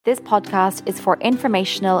This podcast is for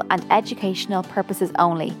informational and educational purposes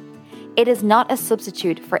only. It is not a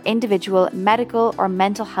substitute for individual medical or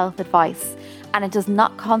mental health advice, and it does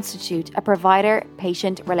not constitute a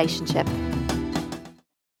provider-patient relationship.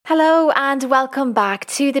 Hello and welcome back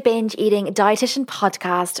to the Binge Eating Dietitian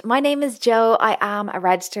podcast. My name is Jo. I am a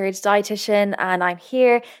registered dietitian and I'm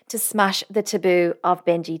here to smash the taboo of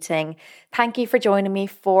binge eating. Thank you for joining me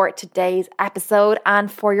for today's episode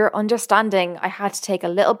and for your understanding. I had to take a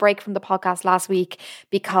little break from the podcast last week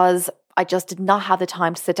because I just did not have the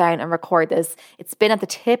time to sit down and record this. It's been at the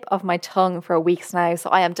tip of my tongue for weeks now, so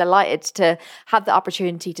I am delighted to have the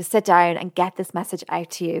opportunity to sit down and get this message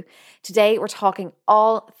out to you. Today, we're talking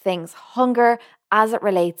all things hunger as it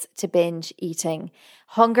relates to binge eating.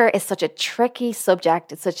 Hunger is such a tricky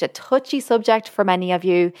subject. It's such a touchy subject for many of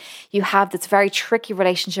you. You have this very tricky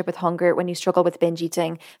relationship with hunger when you struggle with binge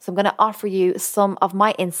eating. So I'm going to offer you some of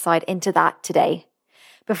my insight into that today.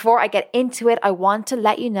 Before I get into it, I want to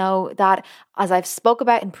let you know that, as I've spoke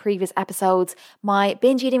about in previous episodes, my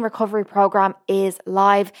binge eating recovery program is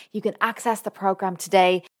live. You can access the program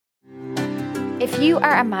today. If you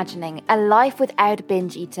are imagining a life without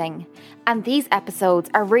binge eating, and these episodes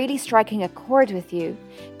are really striking a chord with you,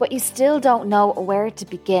 but you still don't know where to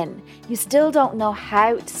begin, you still don't know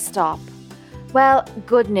how to stop, well,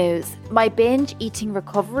 good news. My binge eating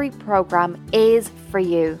recovery program is for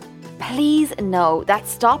you. Please know that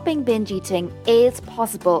stopping binge eating is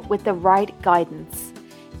possible with the right guidance.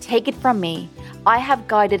 Take it from me, I have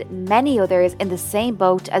guided many others in the same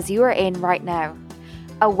boat as you are in right now,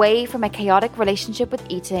 away from a chaotic relationship with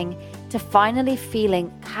eating to finally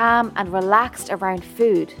feeling calm and relaxed around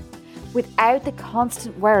food, without the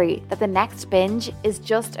constant worry that the next binge is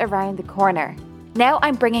just around the corner. Now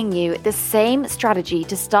I'm bringing you the same strategy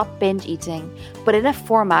to stop binge eating, but in a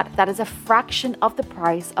format that is a fraction of the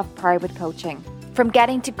price of private coaching. From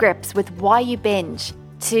getting to grips with why you binge,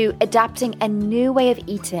 to adapting a new way of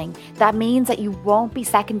eating that means that you won't be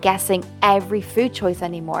second guessing every food choice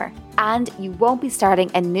anymore, and you won't be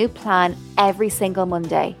starting a new plan every single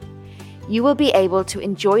Monday. You will be able to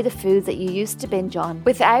enjoy the foods that you used to binge on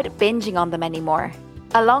without binging on them anymore.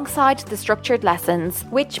 Alongside the structured lessons,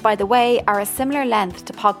 which, by the way, are a similar length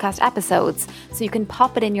to podcast episodes, so you can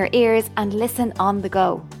pop it in your ears and listen on the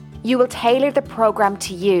go. You will tailor the program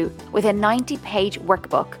to you with a 90-page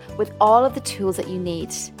workbook with all of the tools that you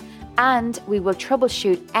need. And we will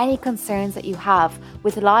troubleshoot any concerns that you have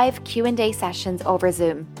with live Q&A sessions over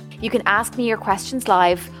Zoom. You can ask me your questions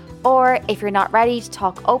live, or if you're not ready to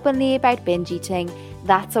talk openly about binge eating,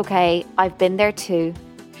 that's okay, I've been there too.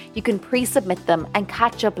 You can pre-submit them and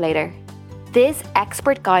catch up later. This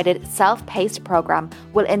expert-guided, self-paced program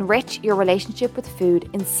will enrich your relationship with food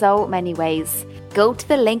in so many ways. Go to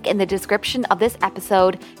the link in the description of this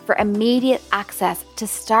episode for immediate access to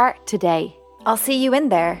start today. I'll see you in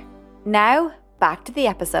there. Now, back to the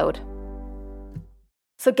episode.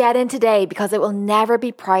 So get in today because it will never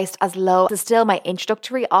be priced as low. This is still my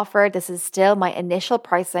introductory offer. This is still my initial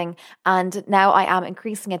pricing. And now I am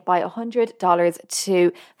increasing it by $100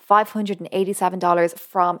 to $587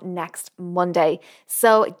 from next Monday.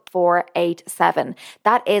 So $487.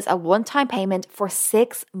 That is a one-time payment for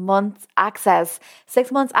 6 months access.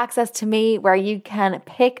 6 months access to me where you can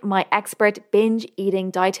pick my expert binge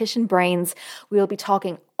eating dietitian brains. We will be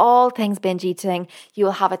talking all things binge eating. You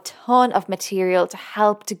will have a ton of material to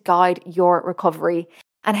help to guide your recovery.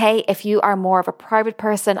 And hey, if you are more of a private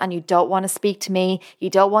person and you don't want to speak to me,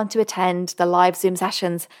 you don't want to attend the live Zoom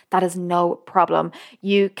sessions, that is no problem.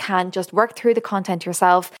 You can just work through the content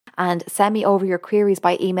yourself and send me over your queries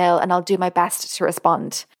by email and I'll do my best to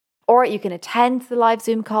respond. Or you can attend the live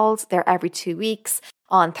Zoom calls. They're every 2 weeks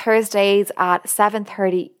on Thursdays at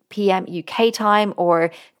 7:30 p.m. UK time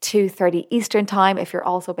or 2:30 Eastern time if you're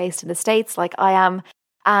also based in the States like I am.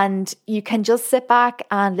 And you can just sit back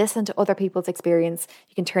and listen to other people's experience.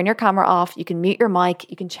 You can turn your camera off, you can mute your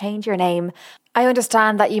mic, you can change your name. I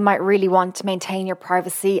understand that you might really want to maintain your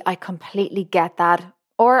privacy. I completely get that.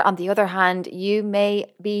 Or on the other hand, you may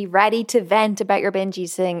be ready to vent about your binge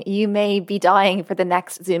eating. You may be dying for the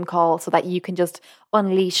next Zoom call so that you can just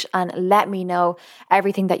unleash and let me know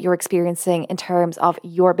everything that you're experiencing in terms of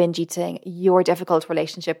your binge eating, your difficult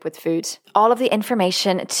relationship with food. All of the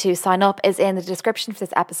information to sign up is in the description for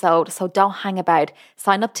this episode, so don't hang about.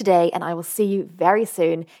 Sign up today and I will see you very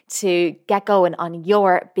soon to get going on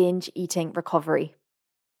your binge eating recovery.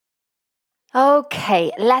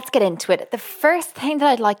 Okay, let's get into it. The first thing that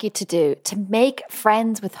I'd like you to do to make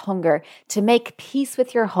friends with hunger, to make peace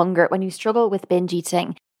with your hunger when you struggle with binge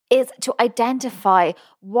eating, is to identify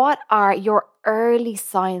what are your early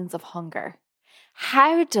signs of hunger.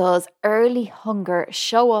 How does early hunger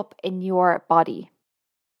show up in your body?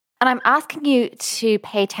 And I'm asking you to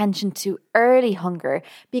pay attention to early hunger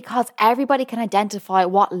because everybody can identify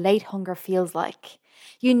what late hunger feels like.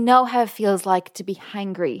 You know how it feels like to be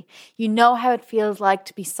hangry. You know how it feels like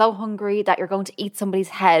to be so hungry that you're going to eat somebody's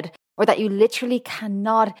head, or that you literally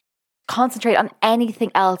cannot concentrate on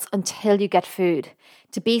anything else until you get food.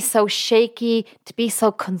 To be so shaky, to be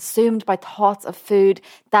so consumed by thoughts of food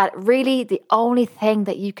that really the only thing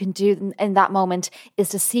that you can do in that moment is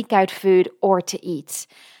to seek out food or to eat.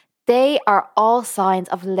 They are all signs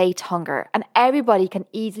of late hunger, and everybody can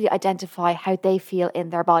easily identify how they feel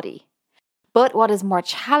in their body. But what is more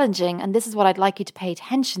challenging, and this is what I'd like you to pay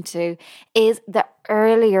attention to, is the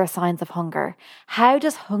earlier signs of hunger. How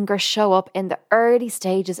does hunger show up in the early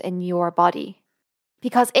stages in your body?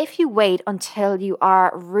 Because if you wait until you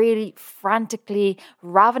are really frantically,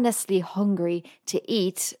 ravenously hungry to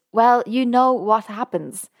eat, well, you know what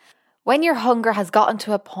happens. When your hunger has gotten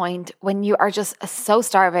to a point when you are just so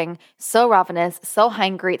starving, so ravenous, so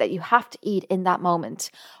hungry that you have to eat in that moment,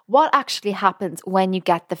 what actually happens when you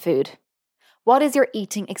get the food? What is your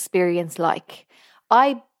eating experience like?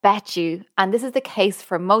 I bet you, and this is the case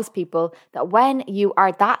for most people, that when you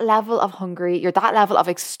are that level of hungry, you're that level of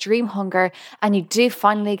extreme hunger, and you do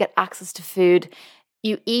finally get access to food,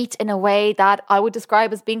 you eat in a way that I would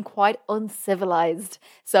describe as being quite uncivilized.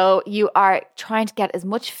 So you are trying to get as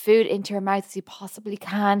much food into your mouth as you possibly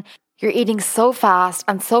can. You're eating so fast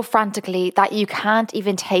and so frantically that you can't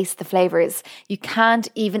even taste the flavors. You can't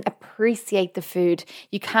even appreciate the food.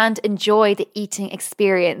 You can't enjoy the eating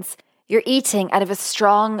experience. You're eating out of a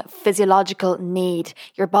strong physiological need.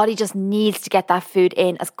 Your body just needs to get that food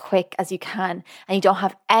in as quick as you can. And you don't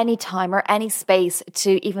have any time or any space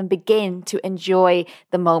to even begin to enjoy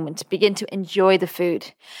the moment, begin to enjoy the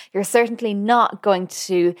food. You're certainly not going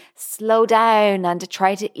to slow down and to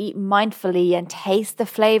try to eat mindfully and taste the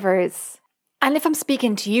flavors. And if I'm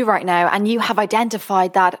speaking to you right now and you have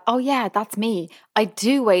identified that, oh yeah, that's me. I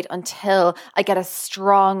do wait until I get a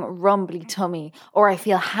strong rumbly tummy, or I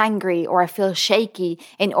feel hangry, or I feel shaky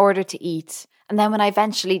in order to eat. And then when I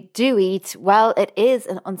eventually do eat, well, it is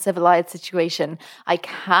an uncivilized situation. I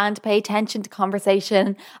can't pay attention to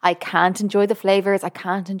conversation. I can't enjoy the flavors. I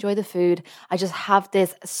can't enjoy the food. I just have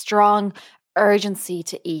this strong urgency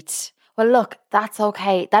to eat. Well, look, that's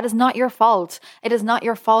okay. That is not your fault. It is not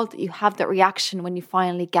your fault that you have that reaction when you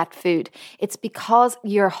finally get food. It's because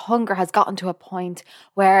your hunger has gotten to a point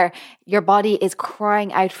where your body is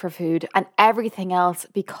crying out for food and everything else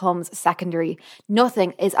becomes secondary.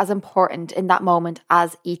 Nothing is as important in that moment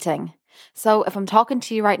as eating. So if I'm talking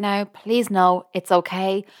to you right now, please know it's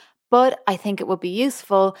okay. But I think it would be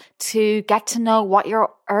useful to get to know what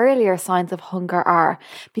your earlier signs of hunger are.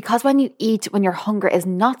 Because when you eat, when your hunger is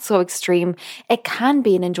not so extreme, it can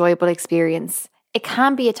be an enjoyable experience. It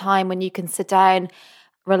can be a time when you can sit down,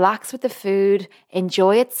 relax with the food,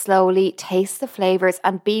 enjoy it slowly, taste the flavors,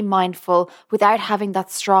 and be mindful without having that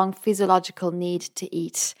strong physiological need to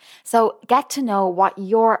eat. So get to know what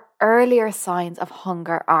your earlier signs of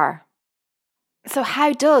hunger are. So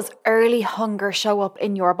how does early hunger show up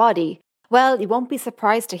in your body? Well, you won't be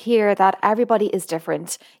surprised to hear that everybody is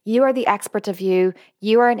different. You are the expert of you,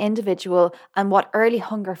 you are an individual, and what early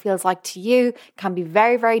hunger feels like to you can be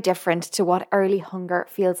very, very different to what early hunger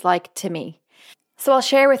feels like to me. So I'll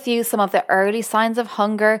share with you some of the early signs of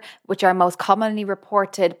hunger, which are most commonly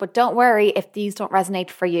reported, but don't worry if these don't resonate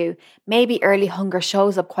for you. Maybe early hunger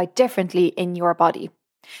shows up quite differently in your body.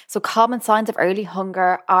 So common signs of early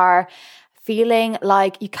hunger are feeling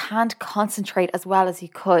like you can't concentrate as well as you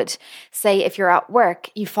could. Say if you're at work,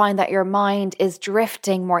 you find that your mind is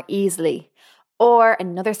drifting more easily. Or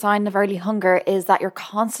another sign of early hunger is that you're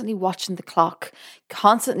constantly watching the clock,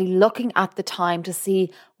 constantly looking at the time to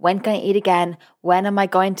see when can I eat again? When am I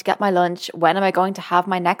going to get my lunch? When am I going to have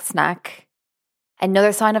my next snack?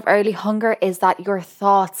 Another sign of early hunger is that your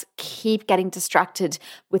thoughts keep getting distracted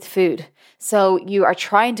with food. So you are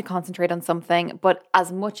trying to concentrate on something, but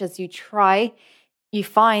as much as you try, you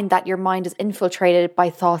find that your mind is infiltrated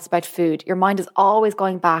by thoughts about food. Your mind is always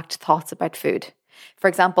going back to thoughts about food. For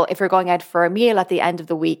example, if you're going out for a meal at the end of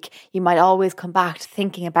the week, you might always come back to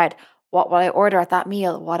thinking about what will I order at that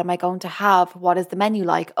meal? What am I going to have? What is the menu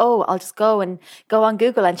like? Oh, I'll just go on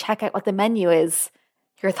Google and check out what the menu is.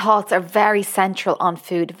 Your thoughts are very central on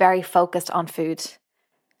food, very focused on food.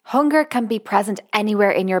 Hunger can be present anywhere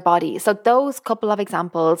in your body. So those couple of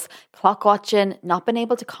examples, clock watching, not being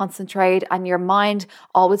able to concentrate, and your mind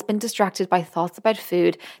always been distracted by thoughts about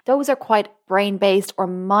food, those are quite brain-based or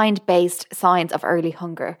mind-based signs of early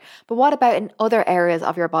hunger. But what about in other areas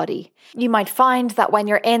of your body? You might find that when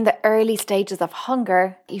you're in the early stages of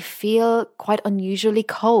hunger, you feel quite unusually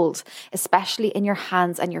cold, especially in your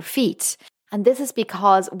hands and your feet. And this is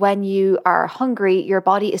because when you are hungry, your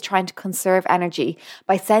body is trying to conserve energy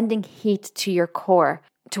by sending heat to your core,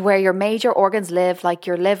 to where your major organs live, like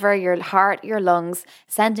your liver, your heart, your lungs,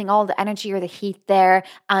 sending all the energy or the heat there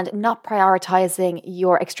and not prioritizing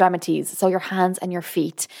your extremities, so your hands and your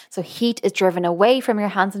feet. So heat is driven away from your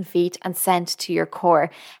hands and feet and sent to your core.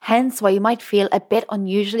 Hence why you might feel a bit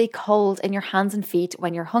unusually cold in your hands and feet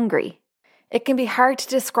when you're hungry. It can be hard to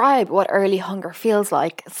describe what early hunger feels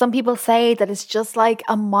like. Some people say that it's just like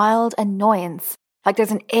a mild annoyance, like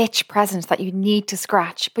there's an itch present that you need to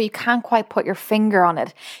scratch, but you can't quite put your finger on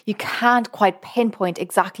it. You can't quite pinpoint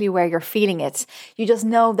exactly where you're feeling it. You just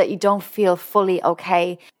know that you don't feel fully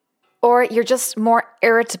okay. Or you're just more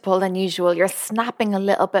irritable than usual. You're snapping a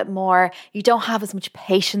little bit more. You don't have as much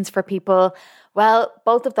patience for people. Well,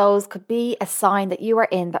 both of those could be a sign that you are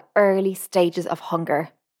in the early stages of hunger.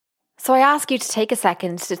 So I ask you to take a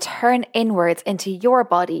second to turn inwards into your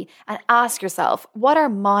body and ask yourself, what are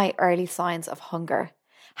my early signs of hunger?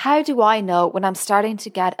 How do I know when I'm starting to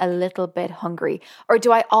get a little bit hungry? Or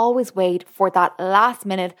do I always wait for that last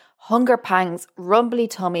minute hunger pangs, rumbly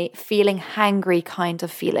tummy, feeling hangry kind of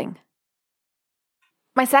feeling?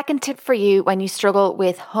 My second tip for you when you struggle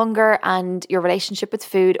with hunger and your relationship with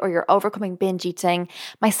food or you're overcoming binge eating,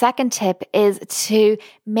 my second tip is to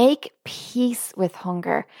make peace with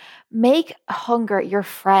hunger. Make hunger your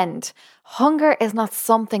friend. Hunger is not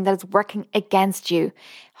something that is working against you.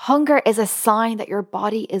 Hunger is a sign that your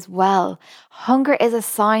body is well. Hunger is a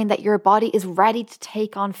sign that your body is ready to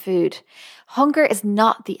take on food. Hunger is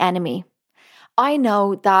not the enemy. I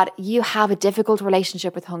know that you have a difficult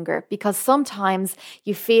relationship with hunger because sometimes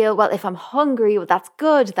you feel, well, if I'm hungry, well, that's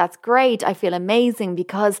good, that's great, I feel amazing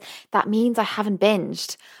because that means I haven't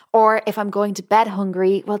binged. Or if I'm going to bed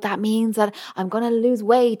hungry, well, that means that I'm going to lose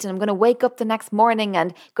weight and I'm going to wake up the next morning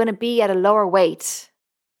and going to be at a lower weight.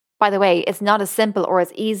 By the way, it's not as simple or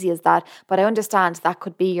as easy as that, but I understand that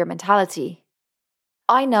could be your mentality.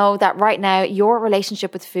 I know that right now your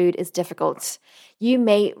relationship with food is difficult. You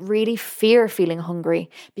may really fear feeling hungry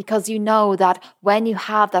because you know that when you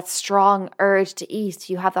have that strong urge to eat,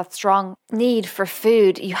 you have that strong need for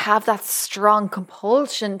food, you have that strong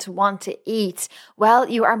compulsion to want to eat, well,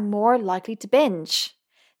 you are more likely to binge.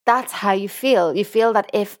 That's how you feel. You feel that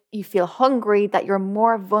if you feel hungry, that you're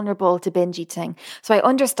more vulnerable to binge eating. So I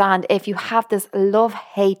understand if you have this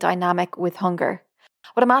love-hate dynamic with hunger.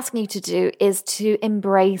 What I'm asking you to do is to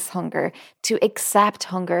embrace hunger, to accept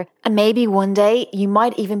hunger, and maybe one day you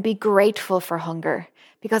might even be grateful for hunger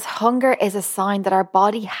because hunger is a sign that our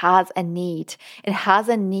body has a need. It has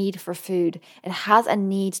a need for food. It has a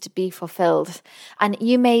need to be fulfilled. And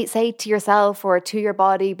you may say to yourself or to your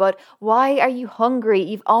body, but why are you hungry?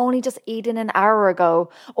 You've only just eaten an hour ago.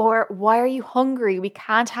 Or why are you hungry? We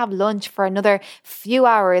can't have lunch for another few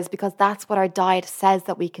hours because that's what our diet says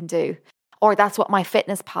that we can do. Or that's what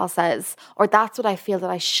MyFitnessPal says, or that's what I feel that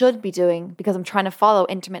I should be doing because I'm trying to follow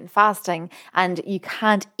intermittent fasting and you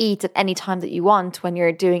can't eat at any time that you want when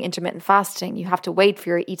you're doing intermittent fasting. You have to wait for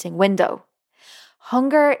your eating window.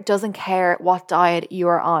 Hunger doesn't care what diet you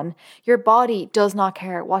are on. Your body does not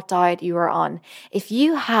care what diet you are on. If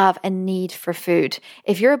you have a need for food,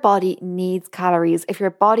 if your body needs calories, if your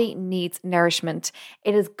body needs nourishment,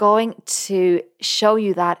 it is going to show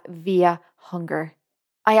you that via hunger.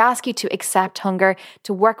 I ask you to accept hunger,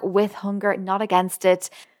 to work with hunger, not against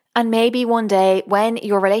it. And maybe one day when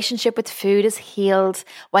your relationship with food is healed,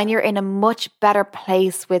 when you're in a much better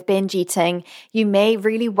place with binge eating, you may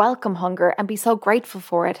really welcome hunger and be so grateful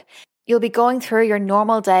for it. You'll be going through your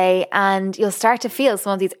normal day and you'll start to feel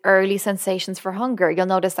some of these early sensations for hunger. You'll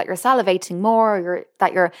notice that you're salivating more, or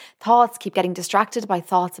that your thoughts keep getting distracted by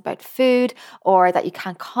thoughts about food, or that you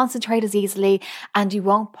can't concentrate as easily, and you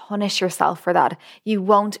won't punish yourself for that. You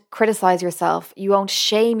won't criticize yourself. You won't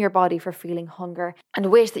shame your body for feeling hunger and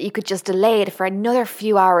wish that you could just delay it for another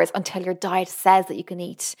few hours until your diet says that you can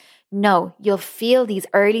eat. No, you'll feel these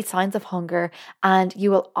early signs of hunger and you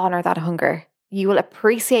will honor that hunger. You will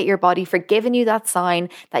appreciate your body for giving you that sign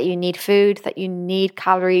that you need food, that you need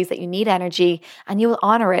calories, that you need energy, and you will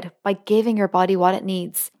honor it by giving your body what it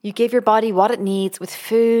needs. You give your body what it needs with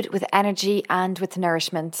food, with energy, and with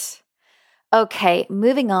nourishment. Okay,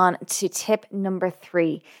 moving on to tip number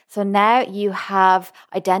 3. So now you have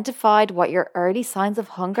identified what your early signs of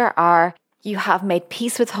hunger are. You have made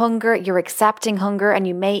peace with hunger, you're accepting hunger, and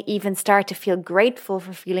you may even start to feel grateful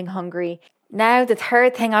for feeling hungry. Now, the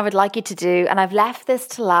third thing I would like you to do, and I've left this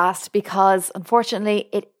to last because unfortunately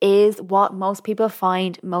it is what most people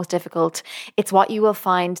find most difficult. It's what you will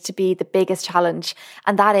find to be the biggest challenge,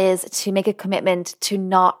 and that is to make a commitment to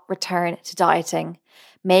not return to dieting.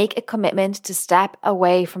 Make a commitment to step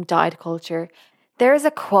away from diet culture. There is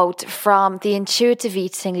a quote from the intuitive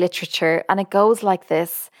eating literature, and it goes like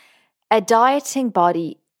this: "A dieting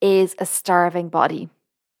body is a starving body."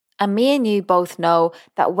 And me and you both know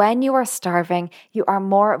that when you are starving, you are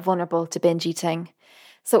more vulnerable to binge eating.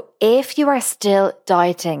 So if you are still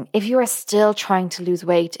dieting, if you are still trying to lose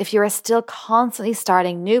weight, if you are still constantly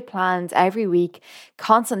starting new plans every week,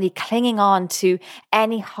 constantly clinging on to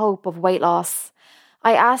any hope of weight loss,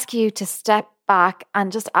 I ask you to step back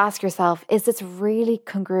and just ask yourself, is this really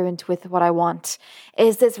congruent with what I want?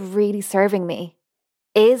 Is this really serving me?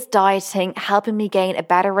 Is dieting helping me gain a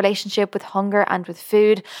better relationship with hunger and with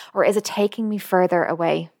food, or is it taking me further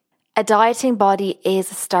away? A dieting body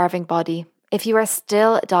is a starving body. If you are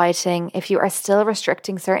still dieting, if you are still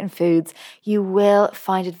restricting certain foods, you will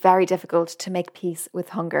find it very difficult to make peace with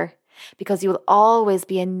hunger, because you will always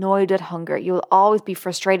be annoyed at hunger. You will always be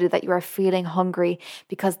frustrated that you are feeling hungry,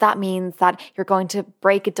 because that means that you're going to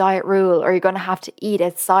break a diet rule, or you're going to have to eat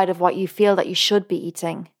outside of what you feel that you should be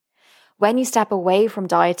eating. When you step away from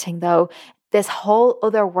dieting, though, this whole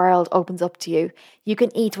other world opens up to you. You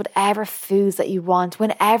can eat whatever foods that you want,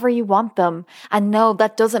 whenever you want them. And no,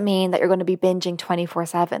 that doesn't mean that you're going to be binging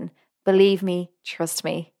 24/7. Believe me, trust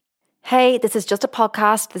me. Hey, this is just a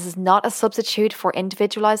podcast. This is not a substitute for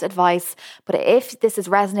individualized advice. But if this is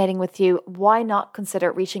resonating with you, why not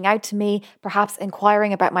consider reaching out to me, perhaps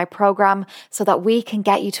inquiring about my program, so that we can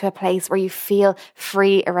get you to a place where you feel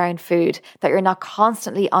free around food, that you're not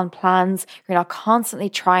constantly on plans, you're not constantly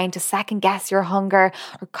trying to second guess your hunger,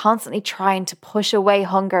 or constantly trying to push away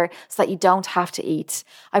hunger so that you don't have to eat.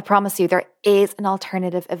 I promise you, there is an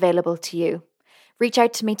alternative available to you. Reach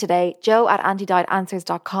out to me today,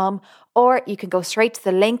 joe@antidietanswers.com, or you can go straight to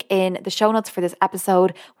the link in the show notes for this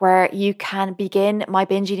episode where you can begin my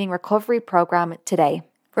binge eating recovery program today.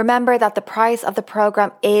 Remember that the price of the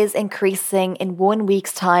program is increasing in 1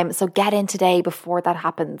 week's time, so get in today before that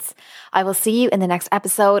happens. I will see you in the next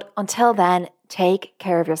episode. Until then, take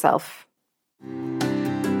care of yourself.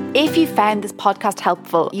 If you found this podcast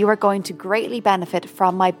helpful, you are going to greatly benefit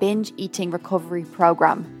from my binge eating recovery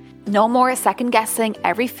program. No more second guessing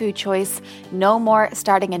every food choice. No more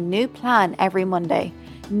starting a new plan every Monday.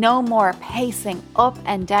 No more pacing up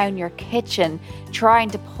and down your kitchen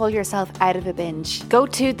trying to pull yourself out of a binge. Go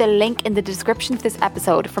to the link in the description to this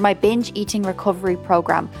episode for my binge eating recovery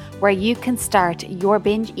program, where you can start your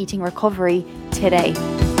binge eating recovery today.